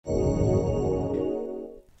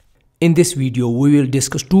In this video, we will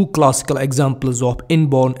discuss two classical examples of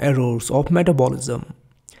inborn errors of metabolism,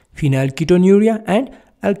 phenylketonuria and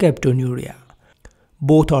alkaptonuria.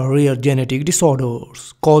 Both are rare genetic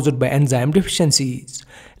disorders caused by enzyme deficiencies,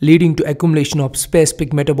 leading to accumulation of specific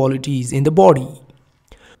metabolites in the body.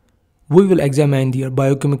 We will examine their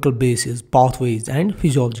biochemical basis, pathways, and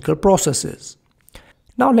physiological processes.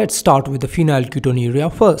 Now let's start with the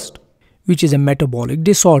phenylketonuria first, which is a metabolic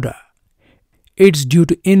disorder. It's due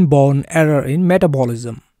to inborn error in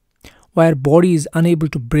metabolism, where body is unable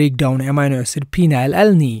to break down amino acid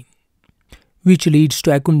phenylalanine, which leads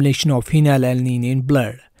to accumulation of phenylalanine in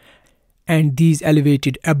blood. And these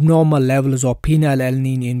elevated abnormal levels of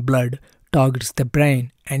phenylalanine in blood targets the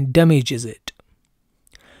brain and damages it.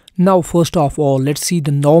 Now first of all, let's see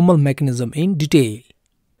the normal mechanism in detail.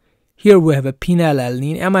 Here we have a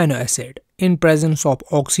phenylalanine amino acid in presence of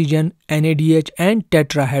oxygen, NADH and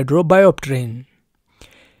tetrahydrobiopterin.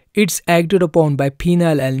 It's acted upon by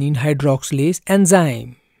phenylalanine hydroxylase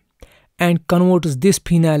enzyme and converts this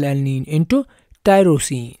phenylalanine into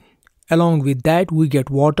tyrosine. Along with that, we get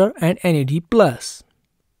water and NAD+.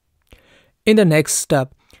 In the next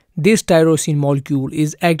step, this tyrosine molecule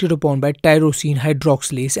is acted upon by tyrosine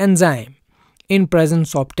hydroxylase enzyme in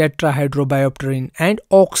presence of tetrahydrobiopterin and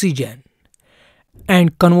oxygen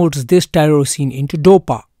and converts this tyrosine into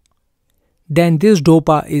dopa. Then this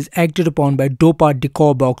dopa is acted upon by dopa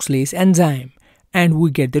decarboxylase enzyme and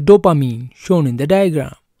we get the dopamine shown in the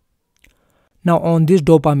diagram. Now on this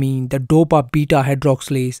dopamine, the dopa beta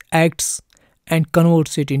hydroxylase acts and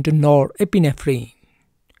converts it into norepinephrine.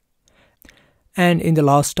 And in the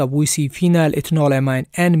last step, we see phenylethanolamine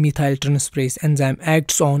and methyltransferase enzyme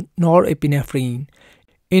acts on norepinephrine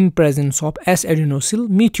in presence of S-adenosyl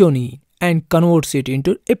methionine and converts it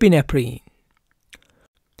into epinephrine.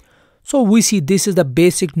 So we see this is the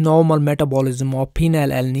basic normal metabolism of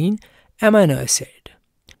phenylalanine amino acid.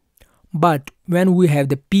 But when we have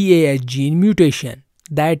the PAH gene mutation,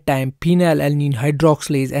 that time phenylalanine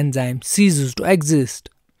hydroxylase enzyme ceases to exist,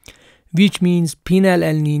 which means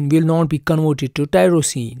phenylalanine will not be converted to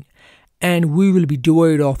tyrosine and we will be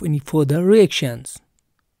devoid of any further reactions.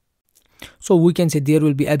 So we can say there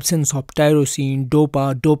will be absence of tyrosine,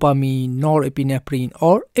 dopa, dopamine, norepinephrine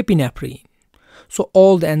or epinephrine. So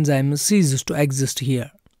all the enzymes ceases to exist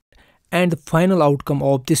here. And the final outcome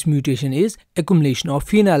of this mutation is accumulation of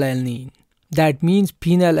phenylalanine. That means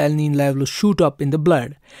phenylalanine levels shoot up in the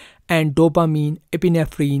blood and dopamine,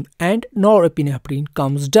 epinephrine and norepinephrine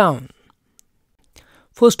comes down.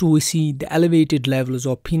 First we see the elevated levels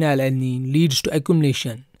of phenylalanine leads to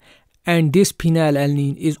accumulation and this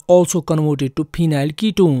phenylalanine is also converted to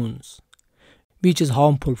phenylketones, which is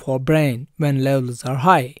harmful for brain when levels are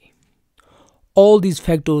high. All these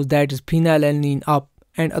factors, that is phenylalanine up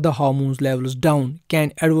and other hormones levels down,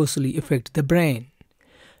 can adversely affect the brain,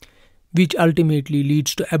 which ultimately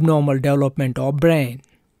leads to abnormal development of brain.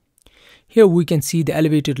 Here we can see the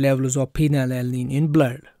elevated levels of phenylalanine in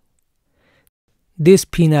blood. This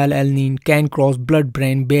phenylalanine can cross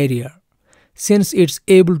blood-brain barrier since it's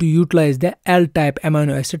able to utilize the L-type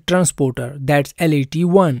amino acid transporter, that's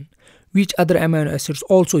LAT1, which other amino acids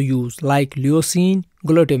also use like leucine,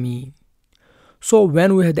 glutamine. So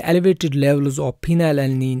when we have the elevated levels of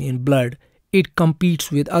phenylalanine in blood, it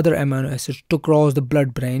competes with other amino acids to cross the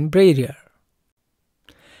blood-brain barrier.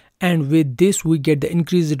 And with this we get the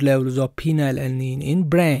increased levels of phenylalanine in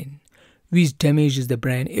brain, which damages the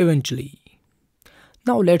brain eventually.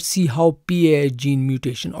 Now let's see how PAH gene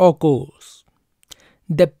mutation occurs.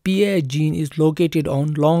 The PAH gene is located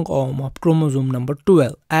on long arm of chromosome number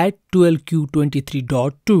 12 at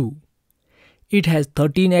 12q23.2. It has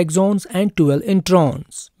 13 exons and 12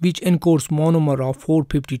 introns, which encodes monomer of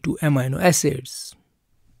 452 amino acids.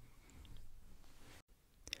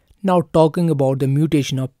 Now talking about the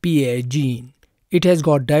mutation of PAH gene, it has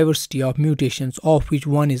got diversity of mutations, of which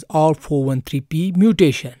one is R413P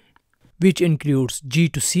mutation, which includes G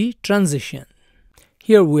to C transition.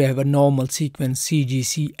 Here we have a normal sequence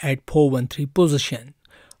CGC at 413 position,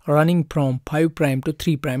 running from 5' to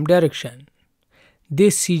 3' direction.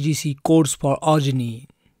 This CGC codes for arginine.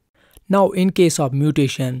 Now in case of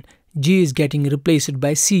mutation, G is getting replaced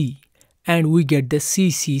by C and we get the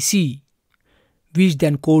CCC, which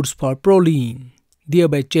then codes for proline,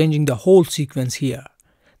 thereby changing the whole sequence here.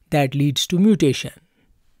 That leads to mutation.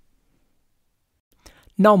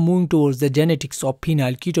 Now moving towards the genetics of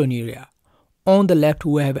phenylketonuria. On the left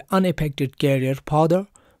we have an unaffected carrier father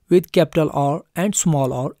with capital R and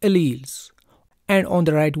small r alleles. And on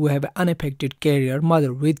the right we have an unaffected carrier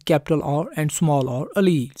mother with capital R and small r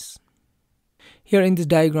alleles. Here in this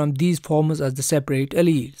diagram, these form as the separate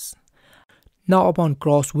alleles. Now upon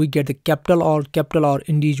cross we get the capital R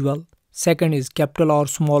individual, second is capital R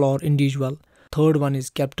small r individual, third one is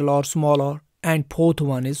capital R small r, and fourth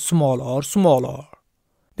one is small r.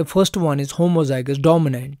 The first one is homozygous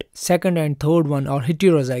dominant, second and third one are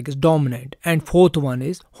heterozygous dominant, and fourth one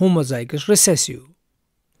is homozygous recessive.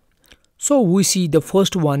 So we see the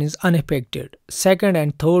first one is unaffected, second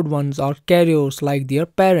and third ones are carriers like their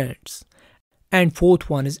parents, and fourth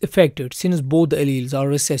one is affected since both the alleles are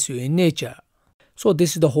recessive in nature. So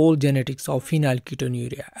this is the whole genetics of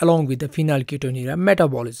phenylketonuria along with the phenylketonuria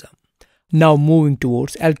metabolism. Now moving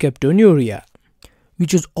towards Alkaptonuria,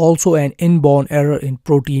 which is also an inborn error in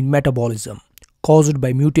protein metabolism caused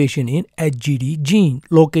by mutation in HGD gene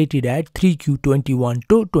located at 3q21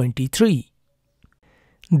 to 23.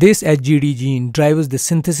 This HGD gene drives the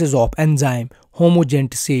synthesis of enzyme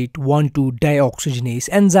homogentisate 1,2-dioxygenase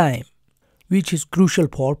enzyme, which is crucial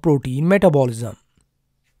for protein metabolism.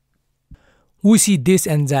 We see this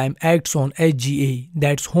enzyme acts on HGA,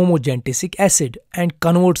 that's homogentisic acid, and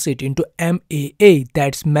converts it into MAA,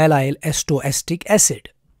 that's mallyl acetoacetic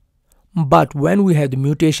acid. But when we have the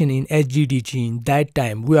mutation in HGD gene, that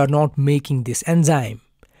time we are not making this enzyme,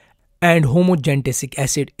 and homogentisic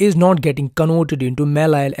acid is not getting converted into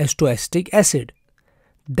mallyl acetoacetic acid.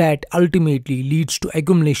 That ultimately leads to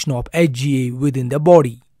accumulation of HGA within the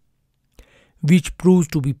body, which proves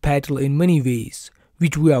to be fatal in many ways,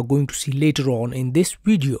 which we are going to see later on in this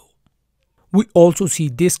video. We also see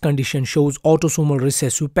this condition shows autosomal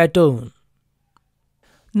recessive pattern.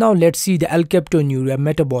 Now let's see the Alkaptonuria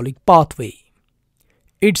metabolic pathway.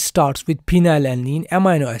 It starts with phenylalanine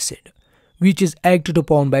amino acid, which is acted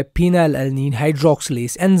upon by phenylalanine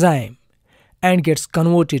hydroxylase enzyme and gets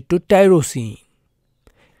converted to tyrosine.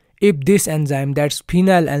 If this enzyme, that's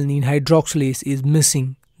phenylalanine hydroxylase, is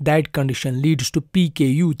missing, that condition leads to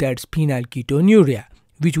PKU, that's phenylketonuria,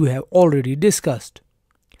 which we have already discussed.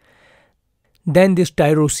 Then this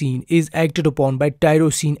tyrosine is acted upon by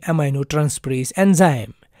tyrosine aminotransferase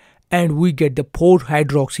enzyme, and we get the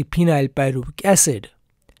 4-hydroxyphenylpyruvic acid.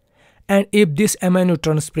 And if this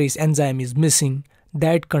aminotransferase enzyme is missing,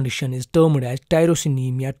 that condition is termed as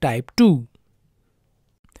tyrosinemia type 2.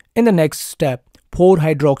 In the next step,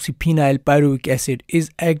 4-hydroxyphenylpyruvic acid is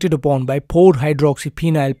acted upon by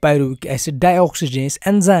 4-hydroxyphenylpyruvic acid dioxygenase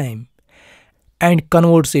enzyme and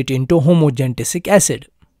converts it into homogentisic acid.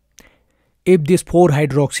 If this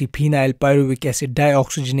 4-hydroxyphenylpyruvic acid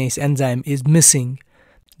dioxygenase enzyme is missing,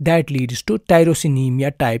 that leads to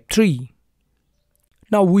tyrosinemia type 3.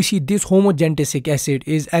 Now we see this homogentisic acid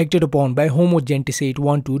is acted upon by homogentisate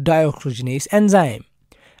 1,2-dioxygenase enzyme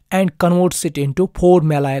and converts it into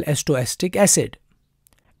 4-mallyl acetoacetic acid.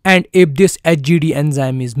 And if this HGD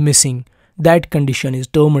enzyme is missing, that condition is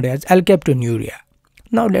termed as Alkaptonuria.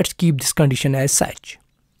 Now let's keep this condition as such.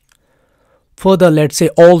 Further, let's say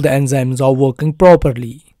all the enzymes are working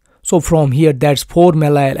properly. So from here, that's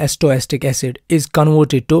 4-mallyl acetoacetic acid is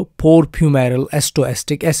converted to 4-fumaryl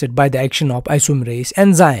acetoacetic acid by the action of isomerase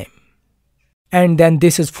enzyme. And then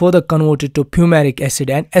this is further converted to fumaric acid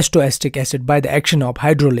and acetoacetic acid by the action of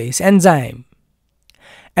hydroxylase enzyme.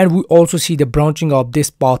 And we also see the branching of this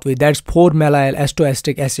pathway, that's 4-mallyl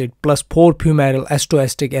acetoacetic acid plus 4-fumaryl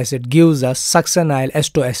acetoacetic acid gives us succinyl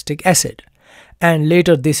acetoacetic acid. And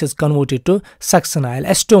later this is converted to succinyl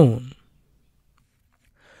acetone.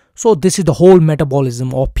 So this is the whole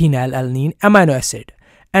metabolism of phenylalanine amino acid.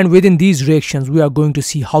 And within these reactions, we are going to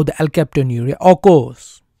see how the Alkaptonuria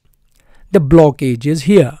occurs. The blockage is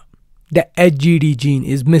here. The HGD gene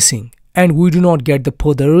is missing and we do not get the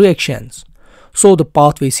further reactions. So the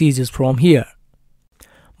pathway ceases from here.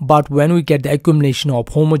 But when we get the accumulation of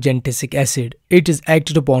homogentisic acid, it is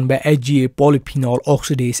acted upon by HGA polyphenol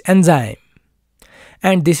oxidase enzyme.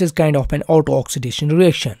 And this is kind of an auto-oxidation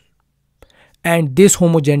reaction. And this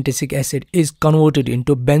homogentisic acid is converted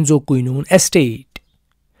into benzoquinone acetate.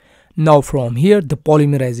 Now from here the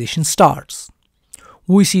polymerization starts.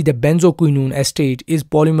 We see the benzoquinone acetate is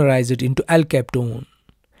polymerized into alkaptone,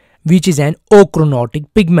 which is an ochronotic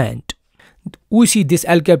pigment. We see this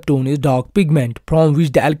alkaptone is dark pigment from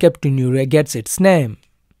which the Alkaptonuria gets its name.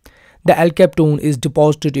 The alkaptone is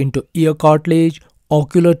deposited into ear cartilage,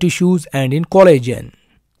 ocular tissues and in collagen.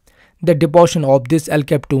 The deposition of this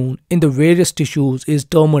alkaptone in the various tissues is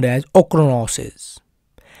termed as ochronosis.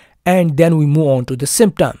 And then we move on to the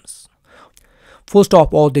symptoms. First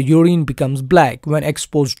of all, the urine becomes black when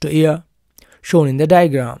exposed to air, shown in the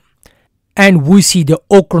diagram. And we see the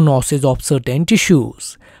ochronosis of certain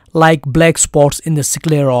tissues, like black spots in the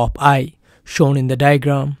sclera of eye, shown in the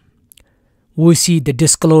diagram. We see the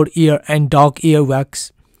discolored ear and dark ear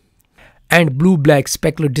wax, and blue-black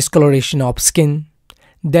specular discoloration of skin.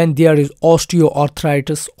 Then there is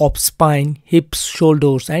osteoarthritis of spine, hips,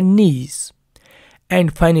 shoulders and knees.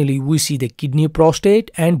 And finally, we see the kidney,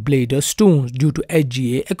 prostate and bladder stones due to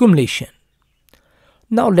HGA accumulation.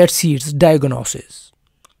 Now let's see its diagnosis.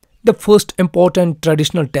 The first important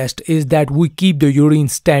traditional test is that we keep the urine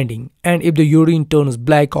standing, and if the urine turns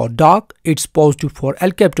black or dark, it's positive for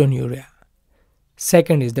Alkaptonuria.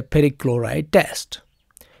 Second is the perchloride test.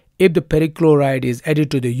 If the perchloride is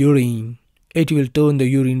added to the urine, it will turn the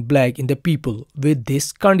urine black in the people with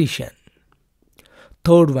this condition.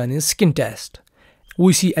 Third one is skin test.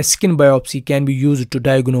 We see a skin biopsy can be used to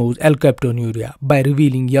diagnose Alkaptonuria by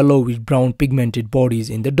revealing yellowish-brown pigmented bodies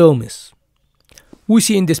in the dermis. We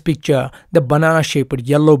see in this picture the banana-shaped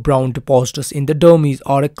yellow-brown deposits in the dermis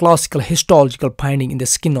are a classical histological finding in the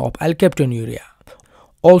skin of Alkaptonuria,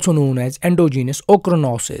 also known as endogenous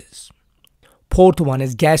ochronosis. Fourth one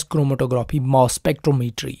is gas chromatography mass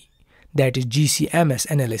spectrometry, that is GCMS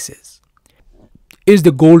analysis. Is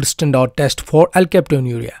the gold standard test for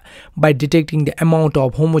Alkaptonuria by detecting the amount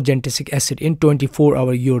of homogentic acid in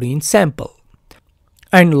 24-hour urine sample.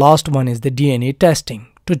 And last one is the DNA testing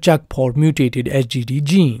to check for mutated HGD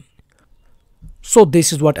gene. So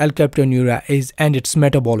this is what Alkaptonuria is and its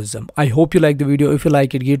metabolism. I hope you like the video. If you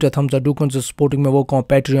like it, give it a thumbs up. Do consider supporting my work on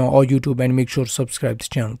Patreon or YouTube and make sure to subscribe to this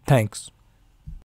channel. Thanks.